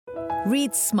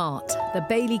Read Smart, the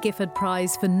Baillie Gifford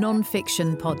Prize for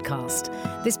Non-Fiction podcast.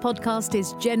 This podcast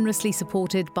is generously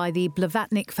supported by the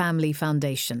Blavatnik Family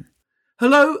Foundation.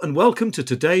 Hello and welcome to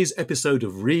today's episode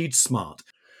of Read Smart.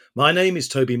 My name is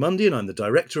Toby Mundy and I'm the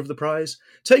director of the prize,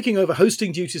 taking over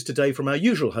hosting duties today from our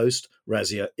usual host,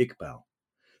 Lea Ypi.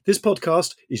 This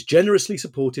podcast is generously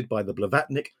supported by the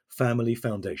Blavatnik Family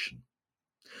Foundation.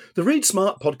 The Read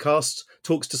Smart podcast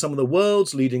talks to some of the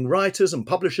world's leading writers and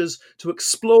publishers to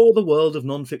explore the world of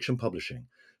non-fiction publishing,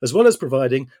 as well as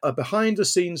providing a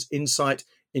behind-the-scenes insight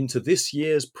into this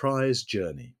year's prize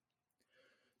journey.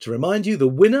 To remind you, the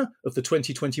winner of the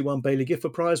 2021 Baillie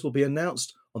Gifford Prize will be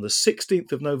announced on the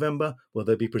 16th of November, where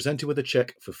they'll be presented with a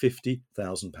cheque for £50,000.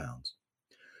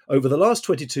 Over the last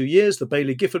 22 years, the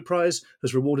Baillie Gifford Prize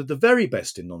has rewarded the very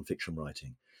best in non-fiction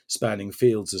writing, spanning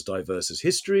fields as diverse as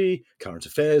history, current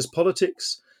affairs,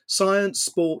 politics, science,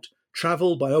 sport,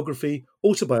 travel, biography,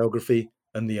 autobiography,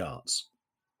 and the arts.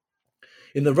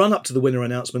 In the run-up to the winner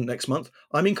announcement next month,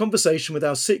 I'm in conversation with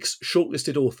our 6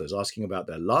 shortlisted authors, asking about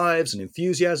their lives and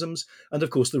enthusiasms, and of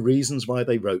course the reasons why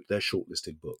they wrote their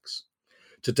shortlisted books.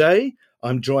 Today,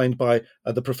 I'm joined by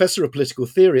the Professor of Political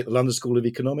Theory at the London School of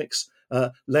Economics,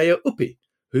 Lea Ypi,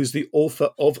 who's the author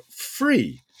of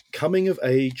Free, Coming of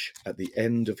Age at the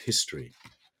End of History.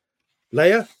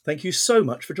 Lea, thank you so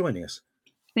much for joining us.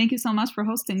 Thank you so much for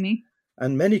hosting me.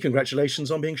 And many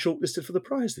congratulations on being shortlisted for the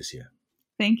prize this year.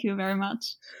 Thank you very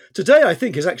much. Today, I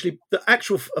think, is actually the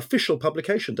actual official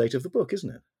publication date of the book, isn't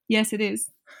it? Yes, it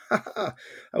is.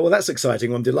 Well, that's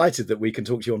exciting. I'm delighted that we can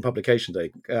talk to you on publication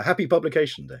day. Happy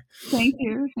publication day. Thank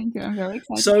you. Thank you. I'm very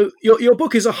excited. So your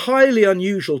book is a highly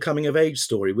unusual coming-of-age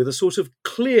story with a sort of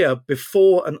clear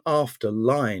before and after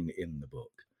line in the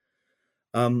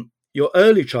book. Your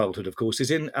early childhood, of course, is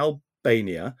in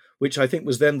Albania, which I think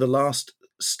was then the last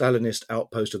Stalinist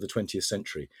outpost of the 20th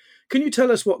century. Can you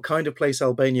tell us what kind of place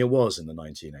Albania was in the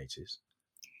 1980s?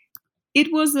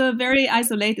 It was a very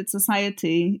isolated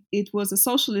society. It was a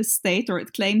socialist state, or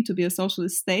it claimed to be a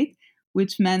socialist state,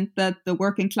 which meant that the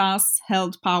working class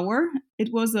held power.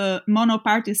 It was a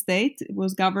mono-party state. It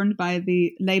was governed by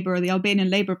the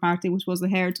Albanian Labour Party, which was the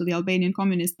heir to the Albanian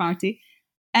Communist Party.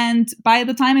 And by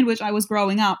the time in which I was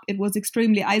growing up, it was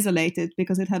extremely isolated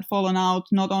because it had fallen out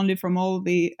not only from all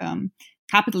the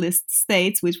capitalist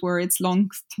states, which were its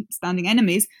long-standing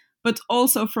enemies, but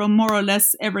also from more or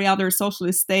less every other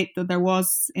socialist state that there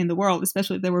was in the world,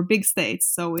 especially if they were big states.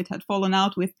 So it had fallen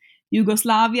out with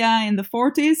Yugoslavia in the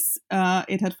 40s.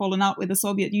 It had fallen out with the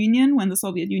Soviet Union when the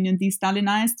Soviet Union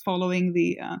de-Stalinized following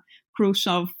the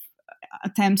Khrushchev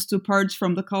attempt to purge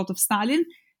from the cult of Stalin.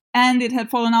 And it had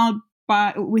fallen out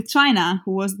with China,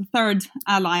 who was the third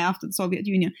ally after the Soviet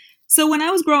Union. So when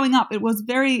I was growing up, it was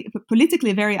very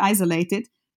politically very isolated,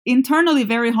 internally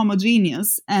very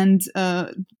homogeneous. And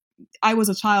I was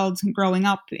a child growing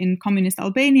up in communist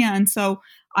Albania. And so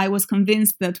I was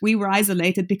convinced that we were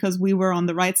isolated because we were on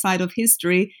the right side of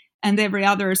history, and every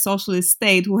other socialist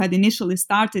state who had initially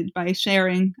started by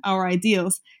sharing our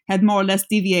ideals had more or less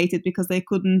deviated because they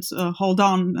couldn't hold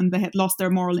on and they had lost their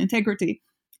moral integrity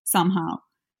somehow.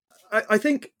 I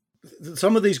think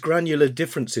some of these granular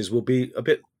differences will be a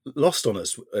bit lost on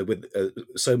us with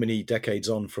so many decades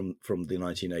on from the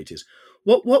 1980s.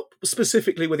 What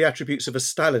specifically were the attributes of a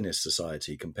Stalinist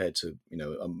society compared to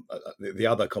the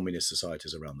other communist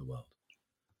societies around the world?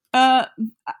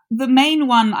 The main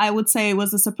one, I would say,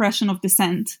 was the suppression of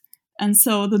dissent. And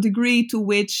so the degree to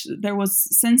which there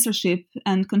was censorship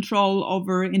and control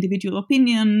over individual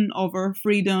opinion, over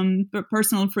freedom,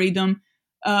 personal freedom,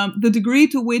 the degree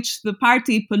to which the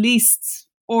party policed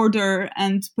order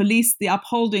and policed the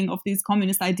upholding of these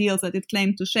communist ideals that it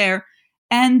claimed to share,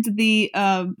 and the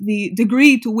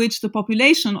degree to which the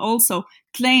population also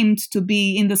claimed to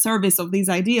be in the service of these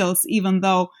ideals, even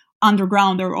though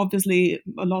underground there were obviously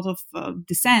a lot of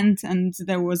dissent and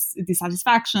there was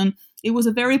dissatisfaction. It was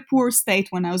a very poor state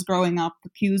when I was growing up. The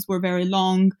queues were very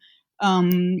long.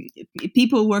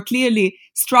 People were clearly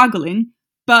struggling.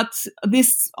 But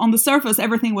this, on the surface,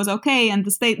 everything was okay. And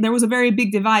there was a very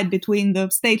big divide between the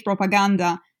state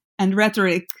propaganda and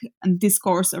rhetoric and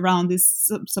discourse around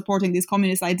this, supporting these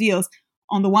communist ideals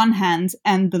on the one hand,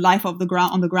 and the life of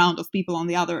on the ground of people on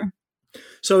the other.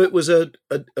 So it was a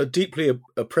deeply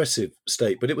oppressive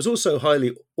state, but it was also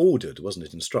highly ordered, wasn't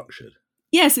it, and structured?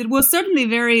 Yes, it was certainly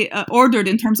very ordered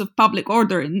in terms of public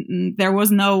order. There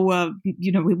was no,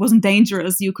 it wasn't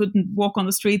dangerous. You couldn't walk on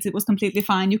the streets. It was completely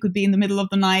fine. You could be in the middle of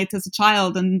the night as a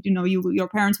child and, your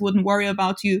parents wouldn't worry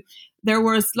about you. There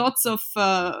was lots of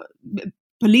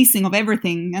policing of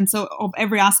everything, and so of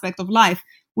every aspect of life,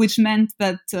 which meant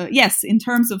that, yes, in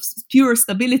terms of pure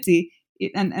stability,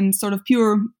 and sort of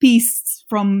pure peace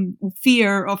from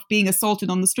fear of being assaulted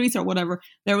on the streets or whatever.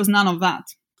 There was none of that.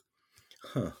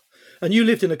 Huh. And you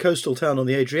lived in a coastal town on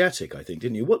the Adriatic, I think,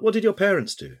 didn't you? What did your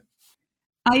parents do?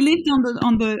 I lived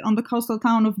on the coastal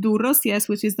town of Durrës, yes,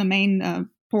 which is the main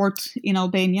port in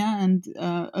Albania, and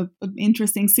an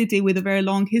interesting city with a very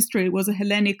long history. It was a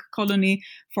Hellenic colony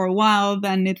for a while,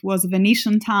 then it was a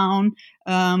Venetian town,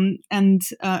 and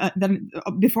then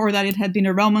before that it had been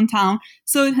a Roman town.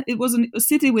 So it was a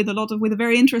city with a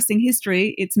very interesting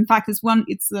history. It's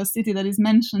a city that is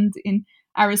mentioned in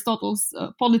Aristotle's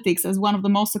Politics as one of the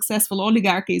most successful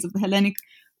oligarchies of the Hellenic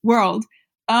world.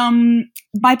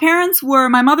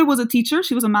 My mother was a teacher.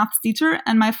 She was a maths teacher,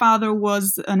 and my father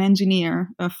was an engineer,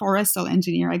 a forestal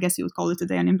engineer, I guess you would call it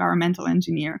today, an environmental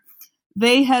engineer.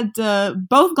 They had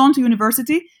both gone to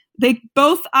university. They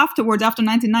both afterwards, after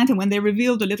 1990, when they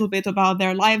revealed a little bit about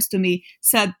their lives to me,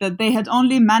 said that they had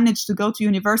only managed to go to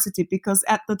university because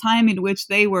at the time in which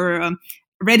they were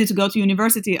ready to go to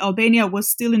university, Albania was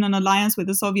still in an alliance with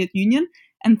the Soviet Union.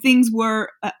 And things were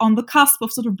on the cusp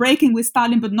of sort of breaking with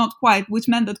Stalin, but not quite, which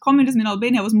meant that communism in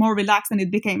Albania was more relaxed than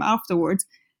it became afterwards.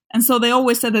 And so they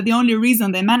always said that the only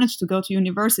reason they managed to go to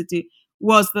university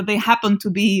was that they happened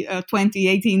to be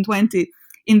 20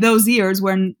 in those years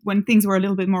when things were a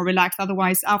little bit more relaxed.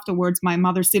 Otherwise, afterwards, my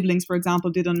mother's siblings, for example,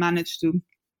 didn't manage to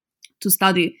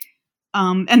study.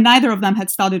 And neither of them had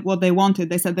studied what they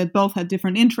wanted. They said they both had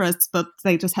different interests, but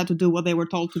they just had to do what they were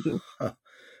told to do. Huh.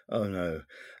 Oh no!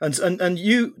 And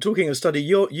you, talking of study,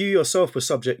 you yourself were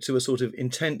subject to a sort of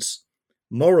intense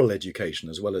moral education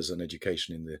as well as an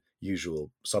education in the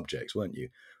usual subjects, weren't you?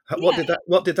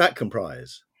 What did that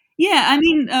comprise? Yeah, I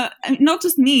mean, not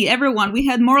just me, everyone. We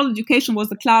had moral education was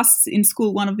the class in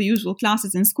school, one of the usual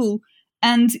classes in school,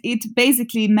 and it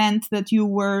basically meant that you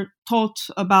were taught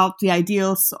about the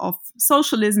ideals of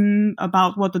socialism,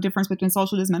 about what the difference between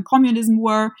socialism and communism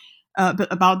were.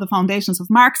 But about the foundations of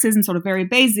Marxism, sort of very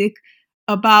basic,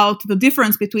 about the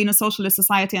difference between a socialist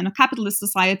society and a capitalist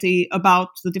society, about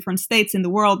the different states in the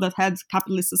world that had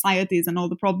capitalist societies and all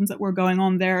the problems that were going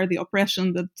on there, the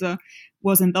oppression that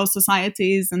was in those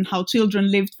societies, and how children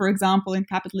lived, for example, in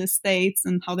capitalist states,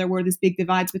 and how there were these big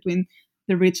divides between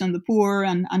the rich and the poor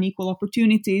and unequal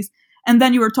opportunities. And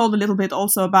then you were told a little bit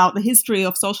also about the history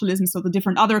of socialism, so the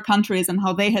different other countries and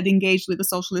how they had engaged with the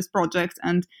socialist project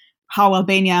and how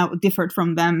Albania differed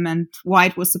from them and why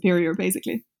it was superior,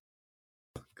 basically.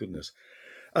 Goodness.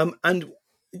 And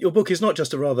your book is not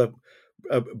just a rather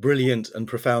brilliant and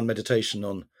profound meditation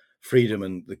on freedom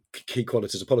and the key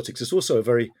qualities of politics. It's also a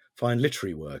very fine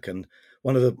literary work. And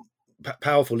one of the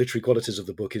powerful literary qualities of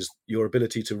the book is your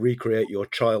ability to recreate your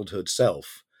childhood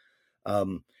self.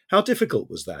 How difficult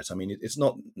was that? I mean, it's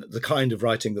not the kind of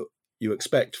writing that you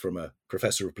expect from a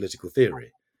professor of political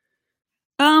theory.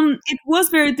 It was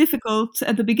very difficult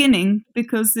at the beginning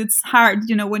because it's hard,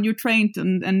 when you're trained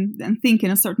and think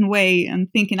in a certain way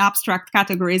and think in abstract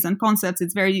categories and concepts.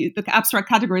 The abstract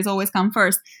categories always come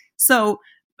first. So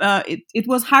it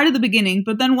was hard at the beginning,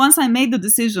 but then once I made the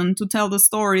decision to tell the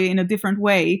story in a different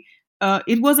way,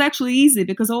 it was actually easy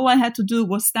because all I had to do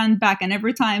was stand back, and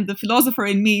every time the philosopher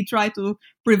in me tried to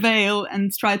prevail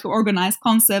and try to organize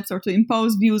concepts or to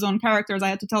impose views on characters, I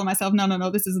had to tell myself,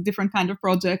 no, this is a different kind of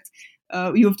project.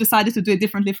 You've decided to do it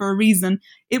differently for a reason.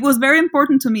 It was very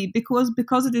important to me because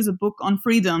it is a book on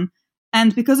freedom,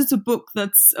 and because it's a book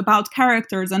that's about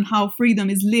characters and how freedom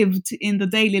is lived in the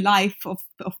daily life of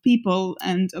people,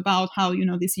 and about how,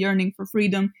 this yearning for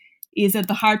freedom is at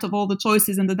the heart of all the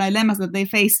choices and the dilemmas that they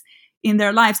face in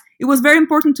their lives. It was very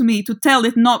important to me to tell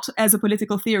it not as a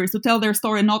political theorist, to tell their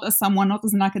story not as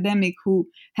an academic who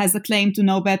has a claim to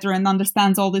know better and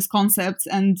understands all these concepts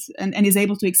and is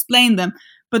able to explain them,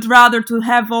 but rather to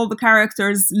have all the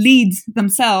characters lead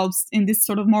themselves in this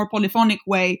sort of more polyphonic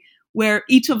way, where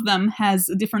each of them has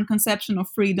a different conception of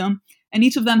freedom, and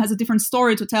each of them has a different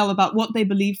story to tell about what they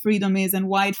believe freedom is and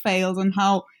why it fails, and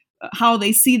how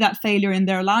they see that failure in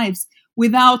their lives,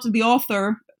 without the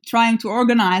author trying to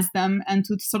organize them and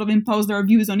to sort of impose their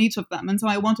views on each of them. And so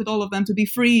I wanted all of them to be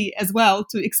free as well,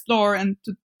 to explore and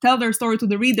to tell their story to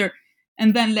the reader,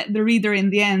 and then let the reader in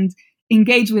the end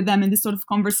engage with them in this sort of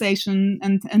conversation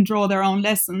and draw their own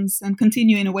lessons and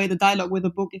continue in a way the dialogue with the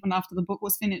book even after the book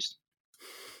was finished.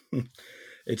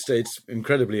 It's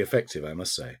incredibly effective, I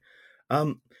must say.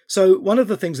 So one of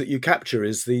the things that you capture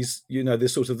is these,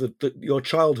 this sort of your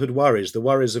childhood worries, the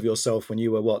worries of yourself when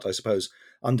you were, I suppose,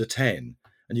 under 10.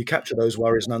 And you capture those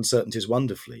worries and uncertainties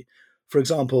wonderfully. For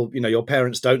example, your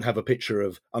parents don't have a picture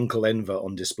of Uncle Enver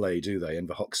on display, do they?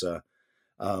 Enver Hoxha.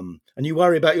 And you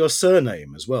worry about your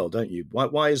surname as well, don't you?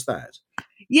 Why is that?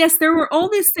 Yes, there were all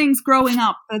these things growing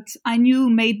up that I knew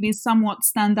made me somewhat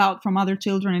stand out from other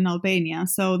children in Albania.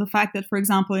 So the fact that, for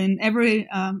example, in every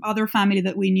other family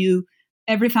that we knew,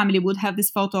 every family would have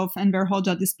this photo of Enver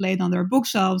Hoxha displayed on their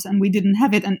bookshelves, and we didn't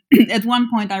have it. And at one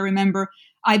point, I remember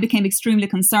I became extremely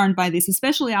concerned by this,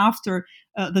 especially after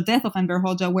the death of Enver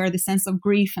Hoxha, where the sense of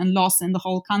grief and loss in the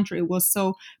whole country was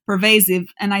so pervasive.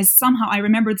 And I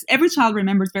remember, every child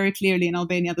remembers very clearly in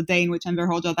Albania the day in which Enver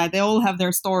Hoxha died. They all have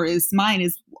their stories. Mine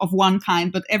is of one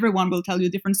kind, but everyone will tell you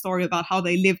a different story about how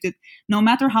they lived it. No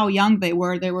matter how young they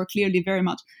were clearly very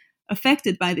much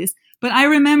affected by this. But I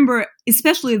remember,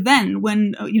 especially then,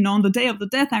 when, on the day of the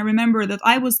death, I remember that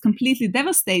I was completely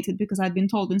devastated because I'd been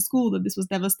told in school that this was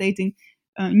devastating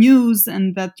news,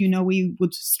 and that, we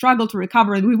would struggle to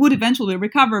recover. We would eventually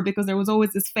recover because there was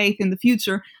always this faith in the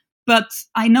future. But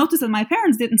I noticed that my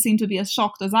parents didn't seem to be as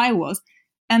shocked as I was.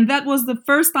 And that was the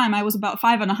first time. I was about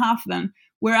 5.5 then,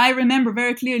 where I remember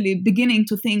very clearly beginning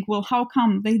to think, well, how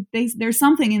come there's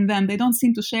something in them? They don't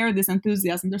seem to share this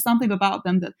enthusiasm. There's something about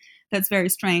them that's very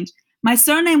strange. My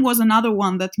surname was another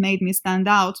one that made me stand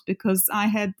out, because I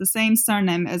had the same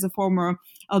surname as a former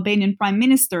Albanian prime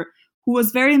minister, who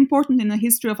was very important in the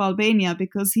history of Albania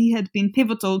because he had been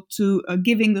pivotal to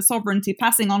giving the sovereignty,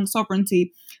 passing on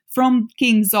sovereignty from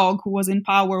King Zog, who was in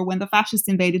power when the fascists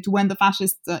invaded, to when the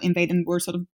fascists invaded and were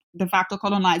sort of de facto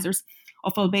colonizers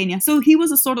of Albania. So he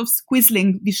was a sort of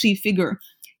quisling Vichy figure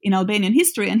in Albanian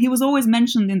history, and he was always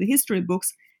mentioned in the history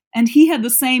books, and he had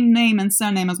the same name and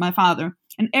surname as my father.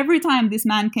 And every time this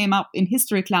man came up in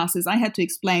history classes, I had to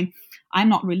explain, I'm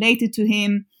not related to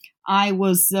him. I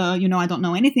was, I don't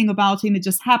know anything about him. It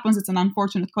just happens. It's an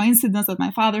unfortunate coincidence that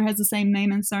my father has the same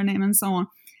name and surname and so on.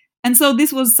 And so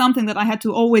this was something that I had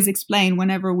to always explain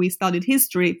whenever we studied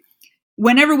history.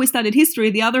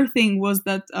 The other thing was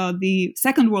that the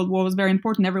Second World War was very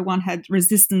important. Everyone had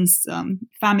resistance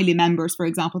family members, for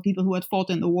example, people who had fought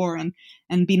in the war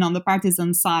and been on the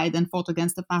partisan side and fought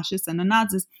against the fascists and the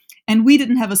Nazis. And we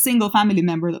didn't have a single family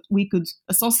member that we could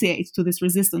associate to this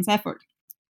resistance effort.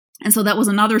 And so that was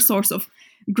another source of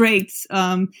great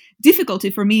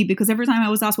difficulty for me, because every time I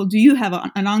was asked, well, do you have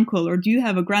an uncle, or do you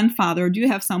have a grandfather, or do you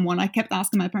have someone? I kept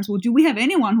asking my parents, well, do we have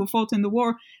anyone who fought in the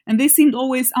war? And they seemed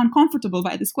always uncomfortable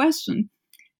by this question.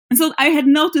 And so I had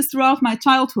noticed throughout my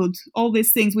childhood all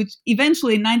these things, which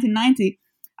eventually in 1990,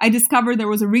 I discovered there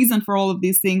was a reason for all of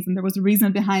these things. And there was a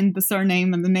reason behind the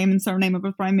surname and the name and surname of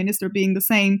a prime minister being the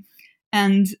same.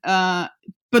 And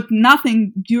but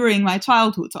nothing during my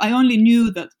childhood. So I only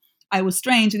knew that I was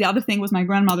strange. The other thing was my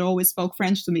grandmother always spoke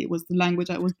French to me. It was the language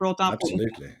I was brought up with.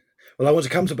 Absolutely. Well, I want to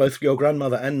come to both your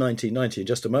grandmother and 1990 in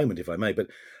just a moment, if I may. But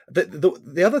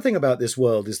the other thing about this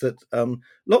world is that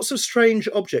lots of strange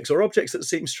objects, or objects that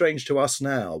seem strange to us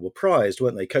now, were prized,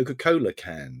 weren't they? Coca-Cola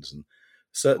cans and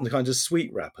certain kinds of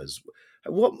sweet wrappers.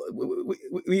 What were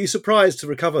you surprised to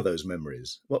recover those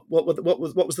memories? What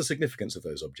was the significance of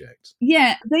those objects?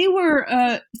 Yeah, they were.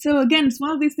 So again, it's one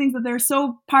of these things that they're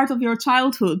so part of your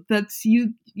childhood that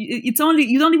you don't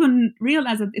even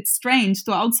realize that it's strange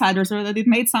to outsiders, or that it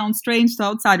may sound strange to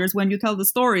outsiders when you tell the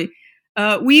story.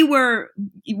 We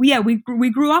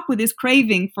grew up with this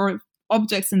craving for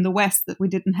objects in the West that we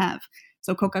didn't have.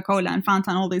 So Coca-Cola and Fanta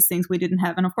and all these things we didn't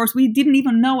have. And of course, we didn't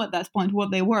even know at that point what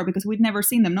they were, because we'd never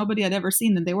seen them. Nobody had ever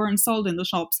seen them. They weren't sold in the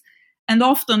shops. And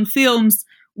often films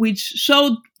which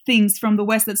showed things from the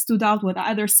West that stood out were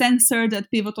either censored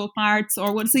at pivotal parts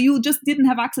or what. So you just didn't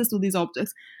have access to these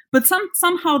objects. But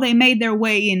somehow they made their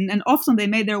way in, and often they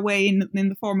made their way in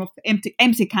the form of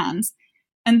empty cans.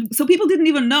 And so people didn't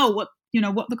even know what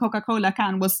the Coca-Cola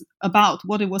can was about,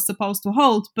 what it was supposed to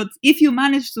hold. But if you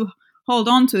managed to hold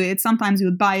on to it, sometimes you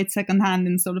would buy it secondhand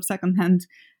in sort of secondhand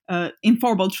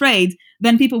informal trade,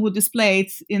 then people would display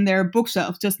it in their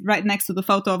bookshelf just right next to the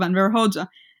photo of Enver Hoxha.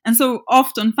 And so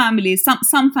often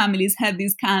some families had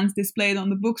these cans displayed on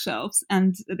the bookshelves,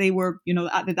 and they were,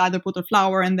 they'd either put a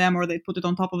flower in them or they'd put it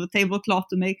on top of the tablecloth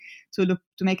to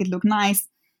make it look nice.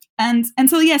 And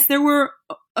so, yes, there were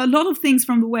a lot of things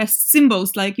from the West,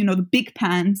 symbols like, the big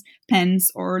pens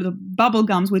or the bubble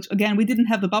gums, which, again, we didn't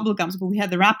have the bubble gums, but we had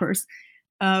the wrappers,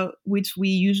 which we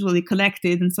usually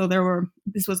collected. And so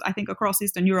this was, I think, across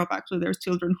Eastern Europe, actually, there's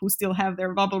children who still have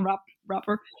their bubble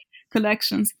wrapper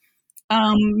collections.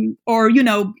 Or,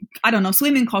 I don't know,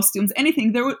 swimming costumes,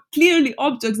 anything. There were clearly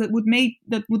objects that would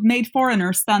made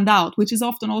foreigners stand out, which is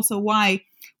often also why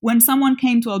when someone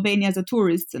came to Albania as a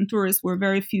tourist, and tourists were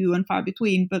very few and far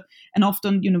between, and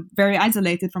often, very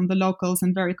isolated from the locals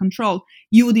and very controlled,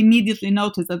 you would immediately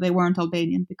notice that they weren't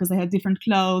Albanian because they had different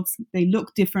clothes, they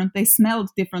looked different, they smelled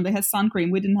different, they had sun cream,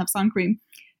 we didn't have sun cream.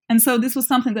 And so this was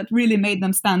something that really made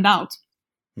them stand out.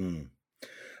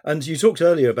 And you talked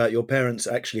earlier about your parents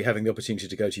actually having the opportunity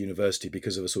to go to university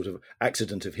because of a sort of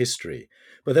accident of history.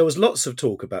 But there was lots of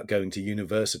talk about going to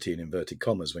university in inverted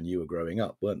commas when you were growing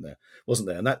up, wasn't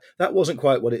there? And that wasn't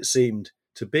quite what it seemed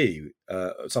to be,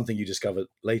 something you discovered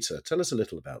later. Tell us a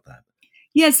little about that.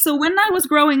 Yes, so when I was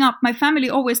growing up, my family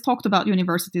always talked about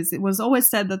universities. It was always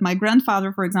said that my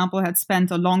grandfather, for example, had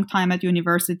spent a long time at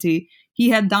university. He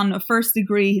had done a first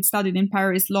degree. He'd studied in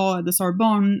Paris law at the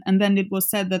Sorbonne. And then it was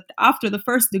said that after the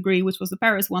first degree, which was the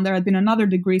Paris one, there had been another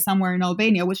degree somewhere in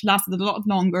Albania, which lasted a lot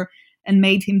longer and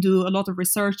made him do a lot of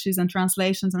researches and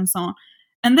translations and so on.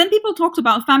 And then people talked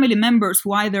about family members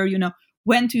who either,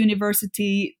 went to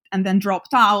university and then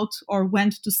dropped out or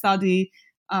went to study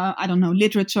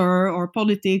literature or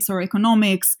politics or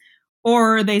economics,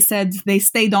 or they said they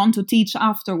stayed on to teach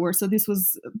afterwards. So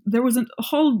there was a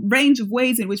whole range of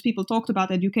ways in which people talked about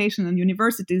education and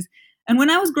universities. And when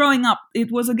I was growing up,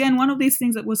 it was, again, one of these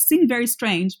things that seemed very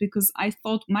strange, because I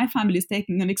thought my family is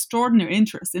taking an extraordinary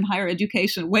interest in higher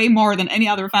education, way more than any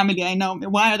other family I know.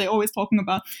 Why are they always talking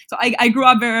about? So I grew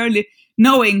up very early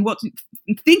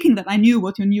thinking that I knew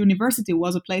what your university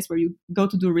was, a place where you go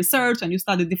to do research and you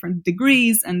study different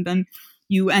degrees, and then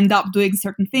you end up doing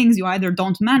certain things you either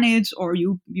don't manage or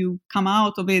you come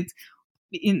out of it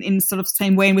in sort of the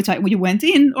same way in which you went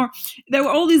in. Or there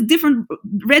were all these different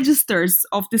registers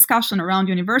of discussion around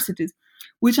universities,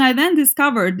 which I then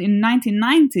discovered in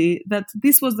 1990 that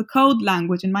this was the code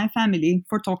language in my family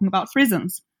for talking about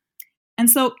prisons. And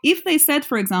so if they said,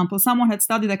 for example, someone had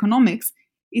studied economics,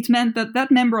 it meant that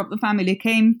that member of the family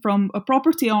came from a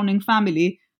property-owning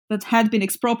family that had been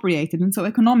expropriated. And so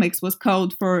economics was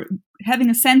code for having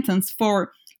a sentence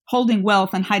for holding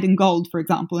wealth and hiding gold, for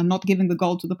example, and not giving the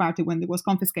gold to the party when it was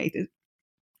confiscated.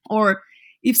 Or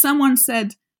if someone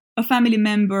said a family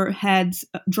member had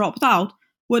dropped out,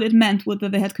 what it meant was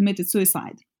that they had committed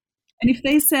suicide. And if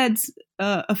they said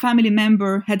a family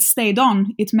member had stayed on,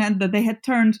 it meant that they had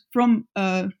turned from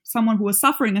someone who was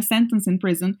suffering a sentence in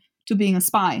prison to being a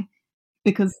spy,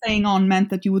 because staying on meant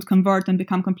that you would convert and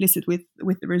become complicit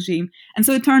with the regime. And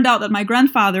so it turned out that my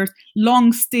grandfather's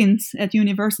long stint at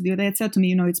university, they had said to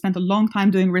me, he'd spent a long time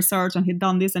doing research and he'd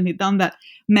done this and he'd done that,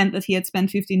 meant that he had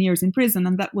spent 15 years in prison.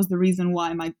 And that was the reason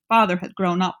why my father had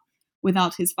grown up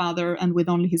without his father and with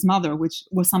only his mother, which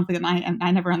was something that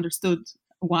I never understood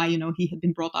why, he had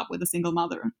been brought up with a single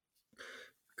mother.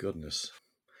 Goodness.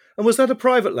 And was that a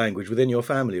private language within your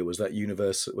family, or was that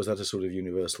a sort of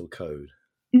universal code?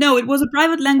 No, it was a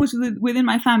private language within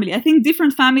my family. I think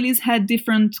different families had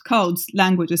different codes,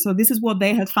 languages. So this is what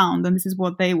they had found, and this is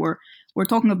what they were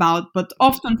talking about. But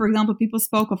often, for example, people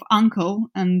spoke of uncle,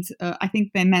 and I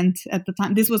think they meant at the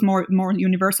time, this was more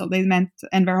universal, they meant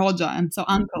Enver Hoxha. And so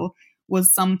uncle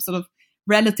was some sort of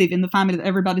relative in the family that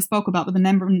everybody spoke about, but the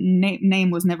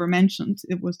name was never mentioned.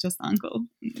 It was just uncle.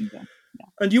 Yeah.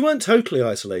 And you weren't totally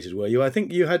isolated, were you? I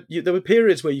think there were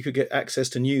periods where you could get access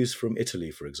to news from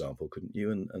Italy, for example, couldn't you,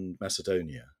 and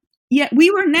Macedonia? Yeah, we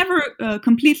were never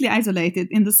completely isolated,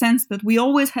 in the sense that we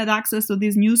always had access to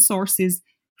these news sources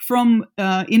from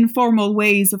informal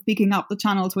ways of picking up the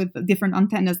channels with different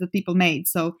antennas that people made.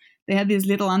 So they had these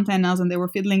little antennas and they were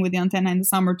fiddling with the antenna in the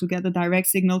summer to get a direct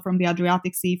signal from the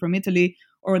Adriatic Sea from Italy.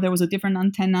 Or there was a different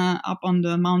antenna up on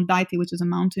the Mount Daiti, which is a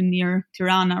mountain near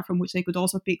Tirana, from which they could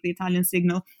also pick the Italian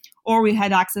signal. Or we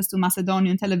had access to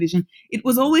Macedonian television. It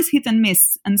was always hit and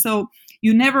miss. And so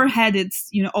you never had it,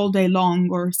 all day long.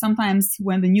 Or sometimes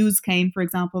when the news came, for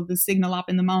example, the signal up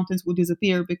in the mountains would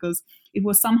disappear because it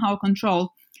was somehow controlled.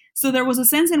 So there was a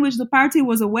sense in which the party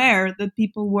was aware that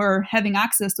people were having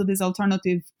access to these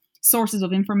alternative sources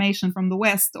of information from the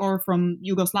West or from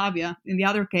Yugoslavia, in the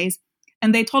other case,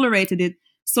 and they tolerated it,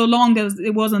 so long as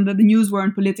it wasn't that the news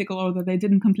weren't political or that they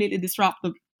didn't completely disrupt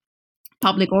the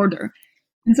public order.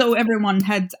 And so everyone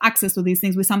had access to these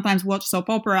things. We sometimes watched soap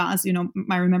operas.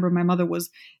 I remember my mother was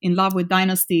in love with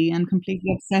Dynasty and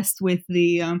completely obsessed with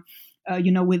the,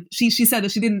 she said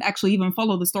that she didn't actually even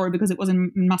follow the story because it was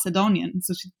in Macedonian.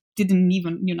 So she didn't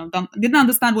even, didn't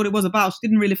understand what it was about. She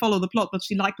didn't really follow the plot, but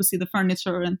she liked to see the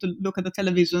furniture and to look at the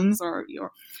televisions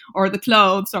or the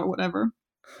clothes or whatever.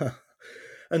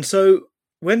 And so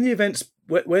when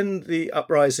the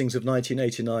uprisings of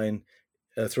 1989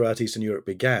 throughout Eastern Europe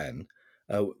began,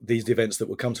 these events that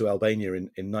would come to Albania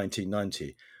in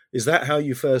 1990, is that how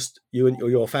you and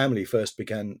your family first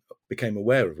became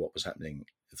aware of what was happening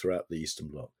throughout the Eastern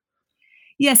Bloc?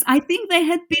 Yes, I think they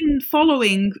had been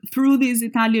following through these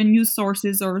Italian news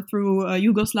sources or through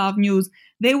Yugoslav news.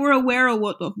 They were aware of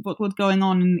what was going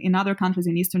on in other countries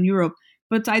in Eastern Europe.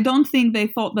 But I don't think they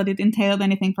thought that it entailed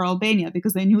anything for Albania,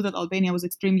 because they knew that Albania was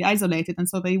extremely isolated. And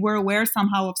so they were aware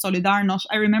somehow of Solidarnosc.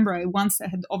 I remember I once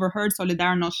had overheard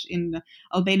Solidarnosc in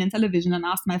Albanian television and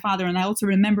asked my father. And I also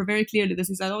remember very clearly this.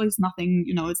 He said, oh, it's nothing,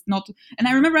 it's not. And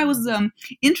I remember I was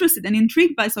interested and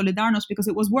intrigued by Solidarnosc because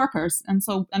it was workers. And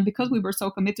because we were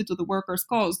so committed to the workers'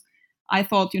 cause, I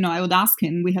thought, I would ask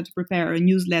him. We had to prepare a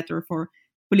newsletter for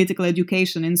political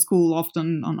education in school,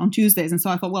 often on Tuesdays. And so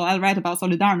I thought, well, I'll write about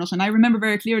Solidarnosc. And I remember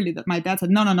very clearly that my dad said,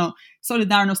 no,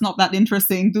 Solidarnosc not that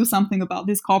interesting. Do something about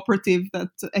this cooperative that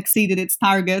exceeded its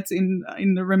target in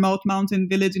a remote mountain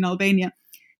village in Albania.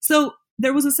 So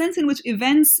there was a sense in which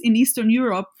events in Eastern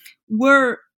Europe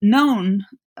were known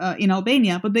in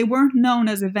Albania, but they weren't known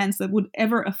as events that would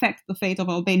ever affect the fate of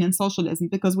Albanian socialism,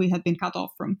 because we had been cut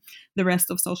off from the rest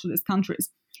of socialist countries.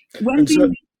 When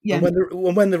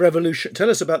the revolution, tell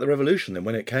us about the revolution then,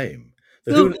 when it came.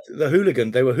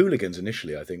 They were hooligans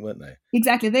initially, I think, weren't they?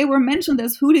 Exactly. They were mentioned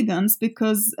as hooligans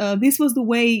because this was the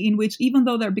way in which, even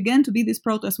though there began to be these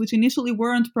protests, which initially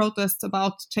weren't protests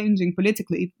about changing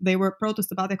politically, they were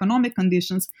protests about economic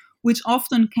conditions, which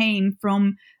often came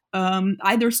from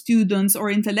either students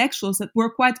or intellectuals that were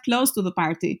quite close to the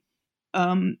party.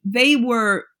 They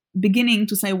were beginning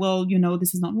to say, well,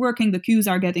 this is not working. The queues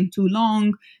are getting too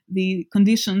long. The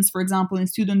conditions, for example, in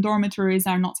student dormitories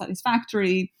are not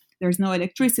satisfactory. There's no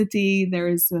electricity. There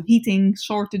is heating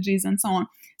shortages and so on.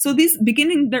 So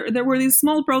there were these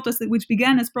small protests which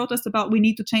began as protests about we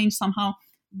need to change somehow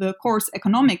the course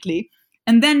economically.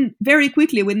 And then very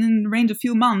quickly, within the range of a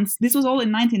few months, this was all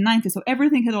in 1990. So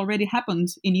everything had already happened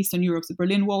in Eastern Europe. The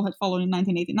Berlin Wall had fallen in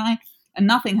 1989. And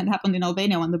nothing had happened in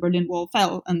Albania when the Berlin Wall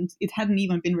fell, and it hadn't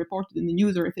even been reported in the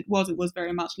news, or if it was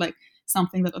very much like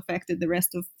something that affected the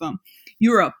rest of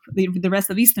Europe, the rest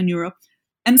of Eastern Europe.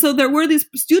 And so there were these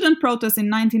student protests in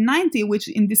 1990, which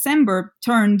in December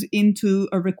turned into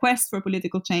a request for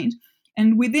political change.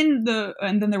 And then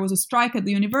there was a strike at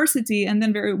the university, and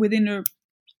then within a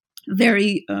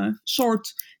very short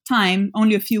time,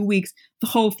 only a few weeks, the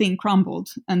whole thing crumbled.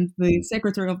 And the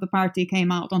secretary of the party came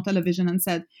out on television and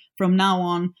said, from now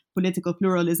on, political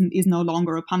pluralism is no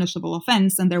longer a punishable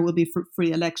offense, and there will be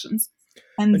free elections.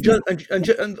 And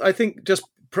I think just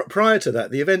prior to that,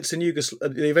 the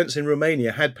events in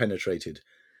Romania had penetrated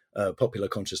popular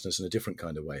consciousness in a different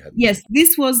kind of way, hadn't it? Yes,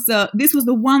 this was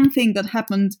the one thing that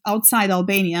happened outside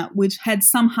Albania, which had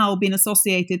somehow been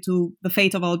associated to the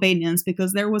fate of Albanians,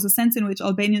 because there was a sense in which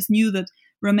Albanians knew that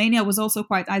Romania was also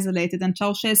quite isolated, and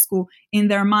Ceausescu, in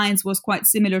their minds, was quite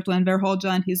similar to Enver Hoxha,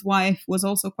 and his wife was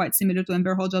also quite similar to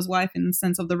Enver Hoxha's wife in the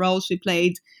sense of the role she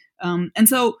played. And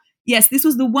so, yes, this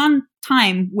was the one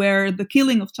time where the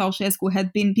killing of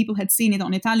Ceausescu people had seen it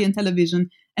on Italian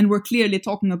television and were clearly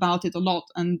talking about it a lot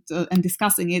and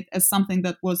discussing it as something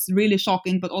that was really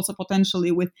shocking, but also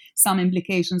potentially with some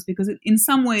implications, because in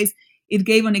some ways it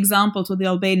gave an example to the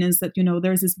Albanians that,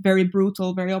 there's this very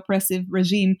brutal, very oppressive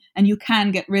regime and you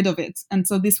can get rid of it. And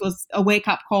so this was a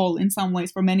wake-up call in some ways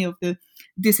for many of the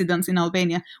dissidents in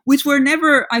Albania, which were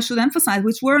never, I should emphasize,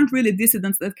 which weren't really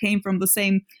dissidents that came from the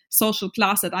same social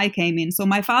class that I came in. So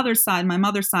my father's side, my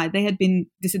mother's side, they had been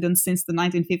dissidents since the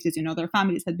 1950s, their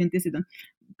families had been dissident.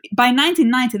 By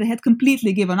 1990, they had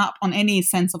completely given up on any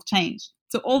sense of change.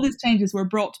 So all these changes were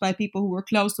brought by people who were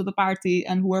close to the party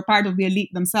and who were part of the elite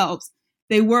themselves.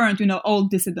 They weren't, old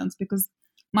dissidents, because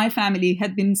my family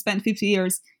had been spent 50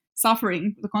 years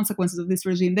suffering the consequences of this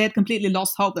regime. They had completely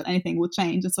lost hope that anything would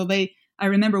change. And so I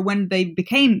remember when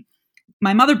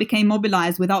my mother became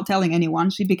mobilized without telling anyone.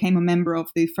 She became a member of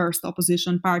the first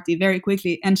opposition party very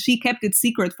quickly. And she kept it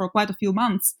secret for quite a few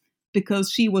months because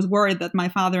she was worried that my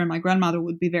father and my grandmother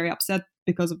would be very upset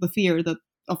because of the fear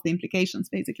of the implications,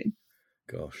 basically.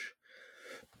 Gosh.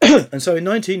 And so in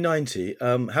 1990,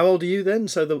 how old are you then?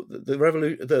 So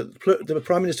the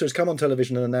Prime Minister has come on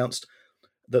television and announced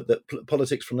that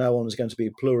politics from now on is going to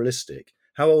be pluralistic.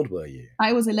 How old were you?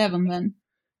 I was 11 then.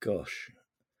 Gosh.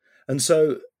 And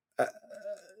so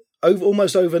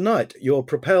almost overnight, you're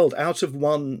propelled out of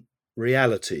one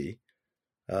reality,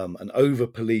 an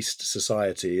over-policed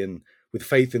society and with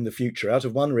faith in the future, out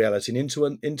of one reality and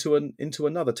into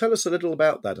another. Tell us a little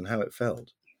about that and how it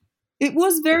felt. It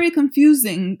was very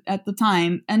confusing at the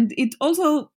time, and it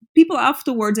also, people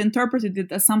afterwards interpreted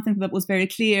it as something that was very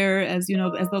clear, as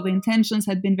though the intentions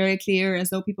had been very clear, as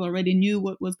though people already knew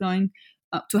what was going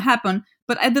to happen.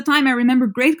 But at the time, I remember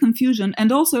great confusion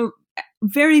and also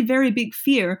very, very big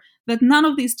fear that none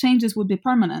of these changes would be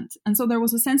permanent. And so there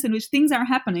was a sense in which things are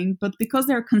happening, but because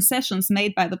there are concessions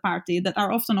made by the party that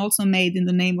are often also made in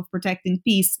the name of protecting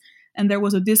peace, and there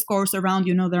was a discourse around,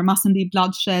 there mustn't be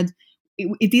bloodshed,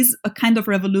 it is a kind of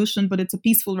revolution, but it's a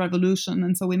peaceful revolution.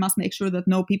 And so we must make sure that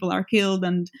no people are killed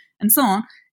and so on.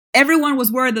 Everyone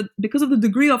was worried that because of the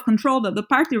degree of control that the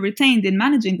party retained in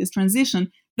managing this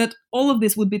transition, that all of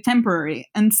this would be temporary.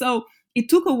 And so it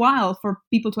took a while for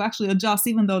people to actually adjust,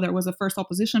 even though there was a first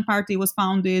opposition party was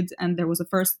founded and there was a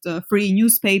first free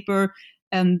newspaper.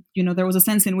 And, there was a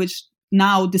sense in which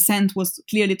now dissent was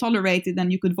clearly tolerated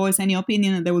and you could voice any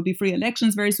opinion and there would be free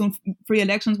elections. Very soon, free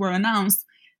elections were announced.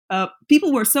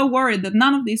 People were so worried that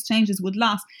none of these changes would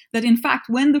last that, in fact,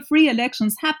 when the free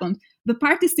elections happened, the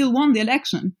party still won the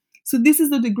election. So this is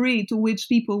the degree to which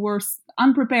people were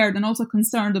unprepared and also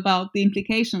concerned about the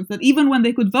implications, that even when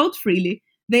they could vote freely,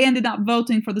 they ended up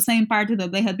voting for the same party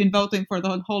that they had been voting for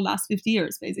the whole last 50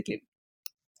 years, basically.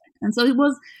 And so it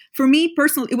was, for me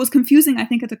personally, it was confusing, I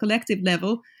think, at a collective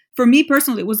level. For me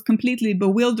personally, it was completely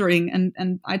bewildering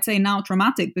and I'd say now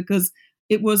traumatic, because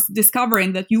it was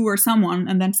discovering that you were someone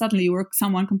and then suddenly you were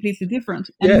someone completely different.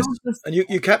 And yes, and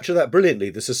you capture that brilliantly.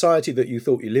 The society that you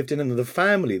thought you lived in and the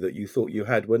family that you thought you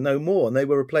had were no more, and they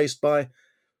were replaced by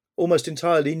almost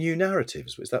entirely new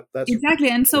narratives. That's exactly.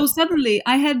 And so suddenly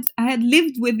I had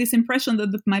lived with this impression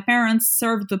that my parents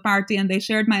served the party and they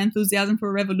shared my enthusiasm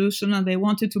for revolution and they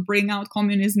wanted to bring out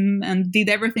communism and did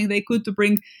everything they could to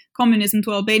bring communism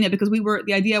to Albania, because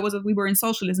the idea was that we were in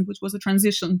socialism, which was a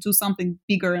transition to something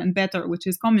bigger and better, which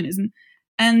is communism.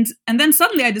 And then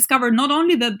suddenly I discovered not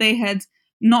only that they had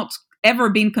not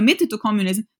ever been committed to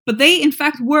communism, but they in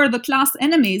fact were the class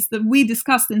enemies that we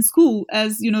discussed in school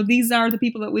as, these are the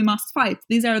people that we must fight.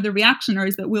 These are the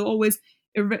reactionaries that will always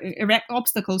erect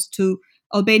obstacles to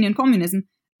Albanian communism.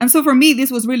 And so for me, this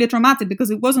was really traumatic,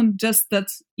 because it wasn't just that,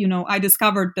 I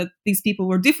discovered that these people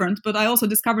were different, but I also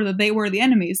discovered that they were the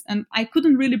enemies. And I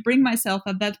couldn't really bring myself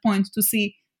at that point to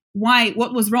see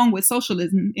what was wrong with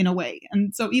socialism in a way.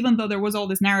 And so even though there was all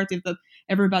this narrative that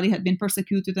everybody had been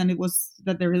persecuted and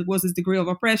that there was this degree of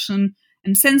oppression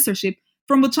and censorship,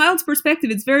 from a child's perspective,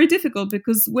 it's very difficult,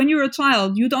 because when you're a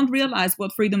child, you don't realize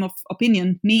what freedom of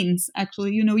opinion means.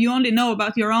 Actually, you only know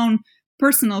about your own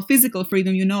personal physical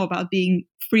freedom. You know about being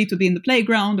free to be in the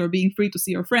playground or being free to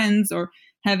see your friends or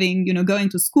having, going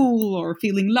to school or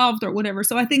feeling loved or whatever.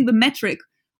 So I think the metric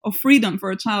of freedom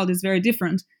for a child is very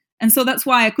different. And so that's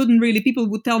why I couldn't really, people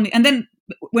would tell me. And then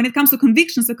when it comes to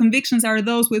convictions, the convictions are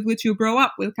those with which you grow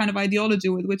up, with kind of ideology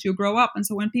with which you grow up. And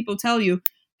so when people tell you,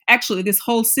 actually, this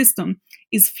whole system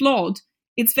is flawed,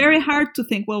 it's very hard to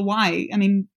think, well, why? I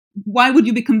mean, why would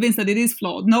you be convinced that it is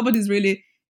flawed? Nobody's really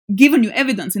given you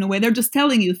evidence in a way. They're just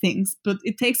telling you things. But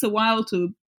it takes a while to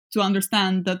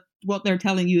understand that what they're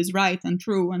telling you is right and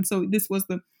true. And so this was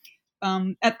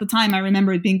at the time, I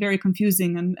remember it being very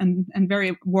confusing and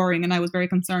very worrying, and I was very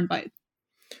concerned by it.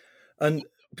 And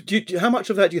how much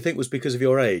of that do you think was because of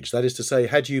your age? That is to say,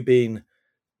 had you been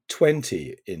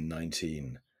 20 in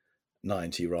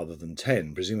 1990 rather than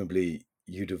 10, presumably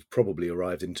you'd have probably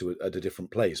arrived at a different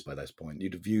place by this point.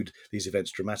 You'd have viewed these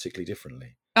events dramatically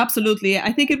differently. Absolutely.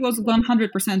 I think it was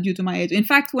 100% due to my age. In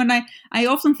fact, when I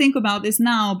often think about this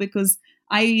now, because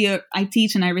I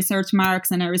teach and I research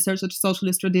Marx and I research the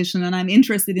socialist tradition, and I'm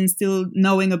interested in still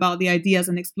knowing about the ideas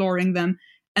and exploring them.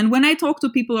 And when I talk to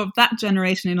people of that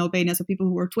generation in Albania, so people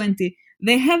who were 20,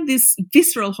 they have this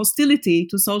visceral hostility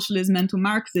to socialism and to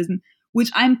Marxism, which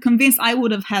I'm convinced I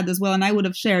would have had as well, and I would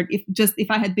have shared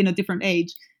if I had been a different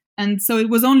age. And so it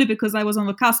was only because I was on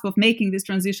the cusp of making this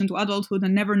transition to adulthood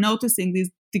and never noticing this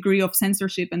degree of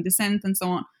censorship and dissent and so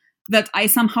on, that I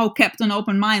somehow kept an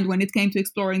open mind when it came to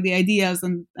exploring the ideas.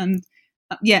 And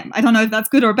I don't know if that's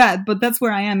good or bad, but that's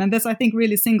where I am. And this, I think,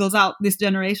 really singles out this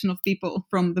generation of people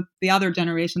from the other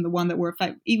generation, the one that were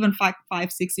even 5,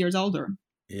 6 years older.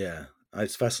 Yeah,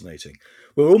 it's fascinating.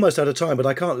 We're almost out of time, but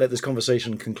I can't let this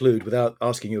conversation conclude without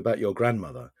asking you about your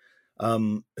grandmother,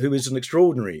 who is an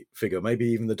extraordinary figure, maybe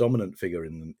even the dominant figure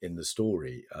in the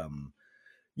story.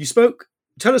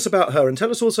 Tell us about her, and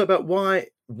tell us also about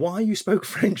why you spoke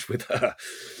French with her.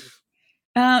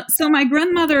 So my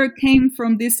grandmother came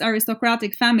from this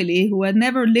aristocratic family who had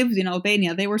never lived in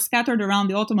Albania. They were scattered around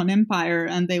the Ottoman Empire,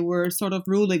 and they were sort of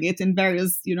ruling it in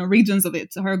various, regions of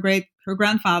it. So her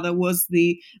grandfather was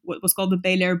what was called the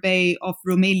Beylerbey of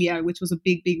Rumelia, which was a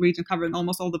big, big region covering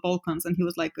almost all the Balkans, and he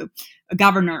was like a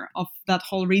governor of that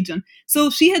whole region. So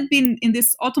she had been in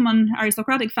this Ottoman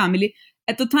aristocratic family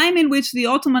at the time in which the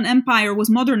Ottoman Empire was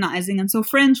modernizing. And so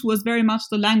French was very much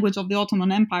the language of the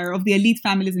Ottoman Empire, of the elite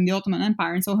families in the Ottoman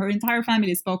Empire. And so her entire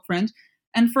family spoke French.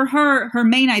 And for her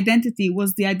main identity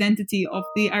was the identity of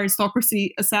the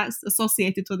aristocracy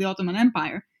associated to the Ottoman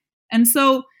Empire. And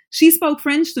so she spoke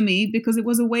French to me because it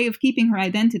was a way of keeping her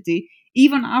identity.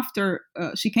 even after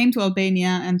she came to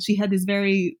Albania, and she had this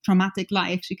very traumatic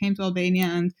life. She came to Albania,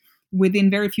 and within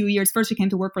very few years, first she came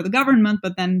to work for the government,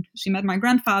 but then she met my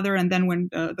grandfather. And then when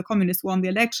the communists won the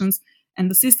elections and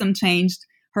the system changed,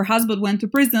 her husband went to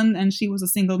prison, and she was a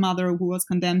single mother who was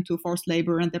condemned to forced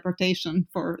labor and deportation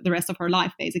for the rest of her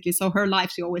life, basically. So her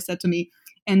life, she always said to me,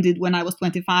 ended when I was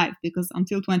 25, because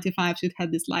until 25, she'd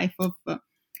had this life of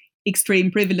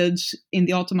extreme privilege in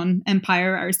the Ottoman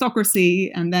Empire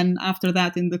aristocracy, and then after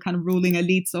that in the kind of ruling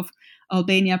elites of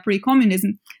Albania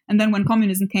pre-communism. And then when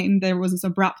communism came, there was this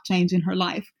abrupt change in her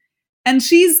life. And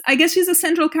I guess she's a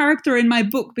central character in my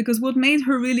book, because what made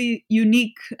her really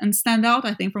unique and stand out,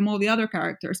 I think, from all the other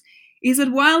characters, is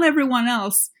that while everyone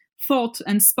else thought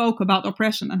and spoke about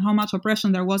oppression and how much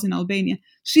oppression there was in Albania,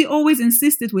 she always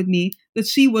insisted with me that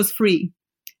she was free.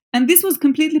 And this was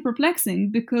completely perplexing,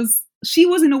 because she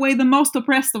was in a way the most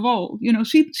oppressed of all. You know,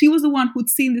 she was the one who'd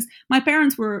seen this. My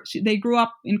parents they grew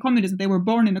up in communism. They were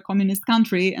born in a communist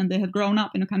country, and they had grown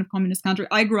up in a kind of communist country.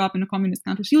 I grew up in a communist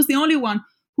country. She was the only one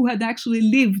who had actually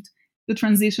lived the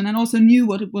transition and also knew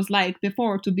what it was like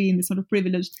before to be in this sort of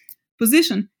privileged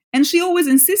position. And she always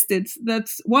insisted that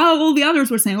while all the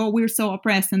others were saying, oh, we're so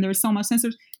oppressed and there's so much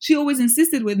censorship, she always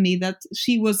insisted with me that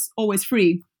she was always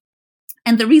free.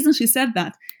 And the reason she said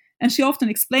that, and she often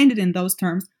explained it in those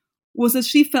terms, was that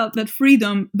she felt that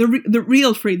freedom, the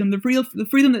real freedom, the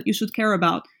freedom that you should care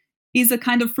about, is a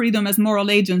kind of freedom as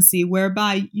moral agency,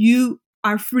 whereby you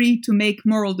are free to make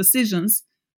moral decisions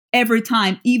every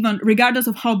time, even regardless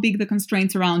of how big the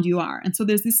constraints around you are. And so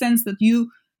there's this sense that you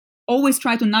always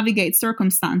try to navigate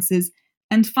circumstances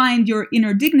and find your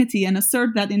inner dignity and assert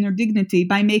that inner dignity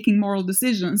by making moral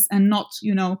decisions, and not,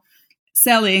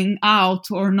 selling out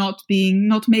or not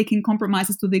making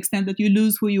compromises to the extent that you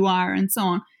lose who you are, and so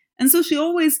on. And so she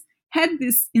always had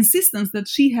this insistence that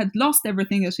she had lost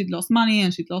everything, that she'd lost money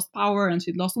and she'd lost power and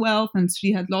she'd lost wealth and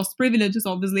she had lost privileges,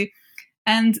 obviously.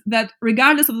 And that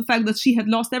regardless of the fact that she had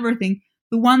lost everything,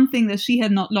 the one thing that she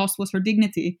had not lost was her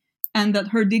dignity, and that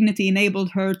her dignity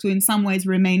enabled her to in some ways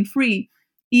remain free,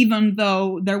 even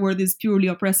though there were these purely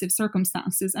oppressive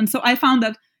circumstances. And so I found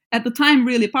that at the time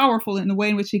really powerful in the way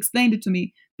in which she explained it to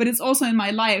me, but it's also in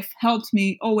my life helped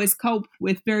me always cope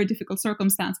with very difficult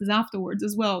circumstances afterwards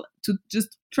as well, to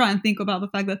just try and think about the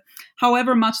fact that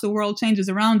however much the world changes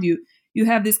around you, you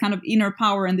have this kind of inner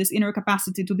power and this inner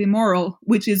capacity to be moral,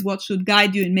 which is what should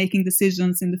guide you in making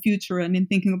decisions in the future and in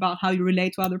thinking about how you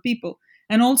relate to other people.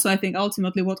 And also, I think,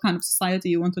 ultimately, what kind of society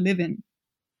you want to live in.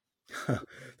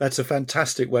 That's a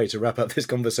fantastic way to wrap up this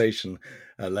conversation,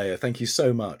 Lea. Thank you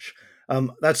so much.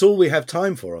 That's all we have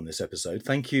time for on this episode.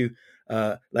 Thank you,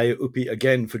 Lea Ypi,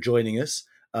 again for joining us.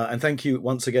 And thank you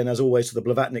once again, as always, to the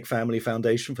Blavatnik Family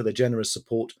Foundation for their generous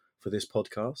support for this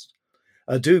podcast.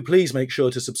 Do please make sure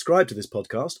to subscribe to this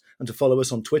podcast and to follow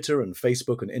us on Twitter and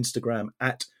Facebook and Instagram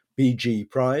at BG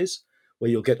Prize, where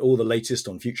you'll get all the latest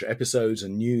on future episodes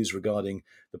and news regarding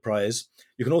the prize.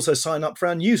 You can also sign up for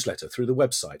our newsletter through the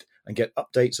website and get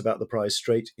updates about the prize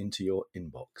straight into your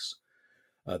inbox.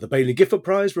 The Baillie Gifford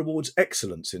Prize rewards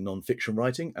excellence in non-fiction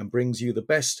writing and brings you the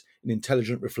best in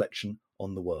intelligent reflection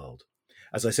on the world.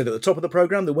 As I said at the top of the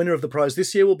programme, the winner of the prize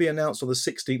this year will be announced on the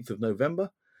 16th of November.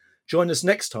 Join us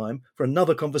next time for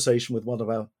another conversation with one of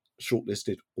our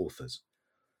shortlisted authors.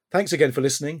 Thanks again for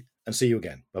listening, and see you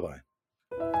again. Bye-bye.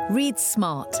 Read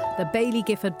Smart, the Baillie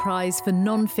Gifford Prize for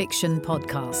Non-Fiction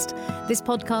podcast. This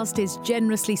podcast is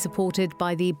generously supported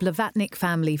by the Blavatnik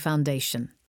Family Foundation.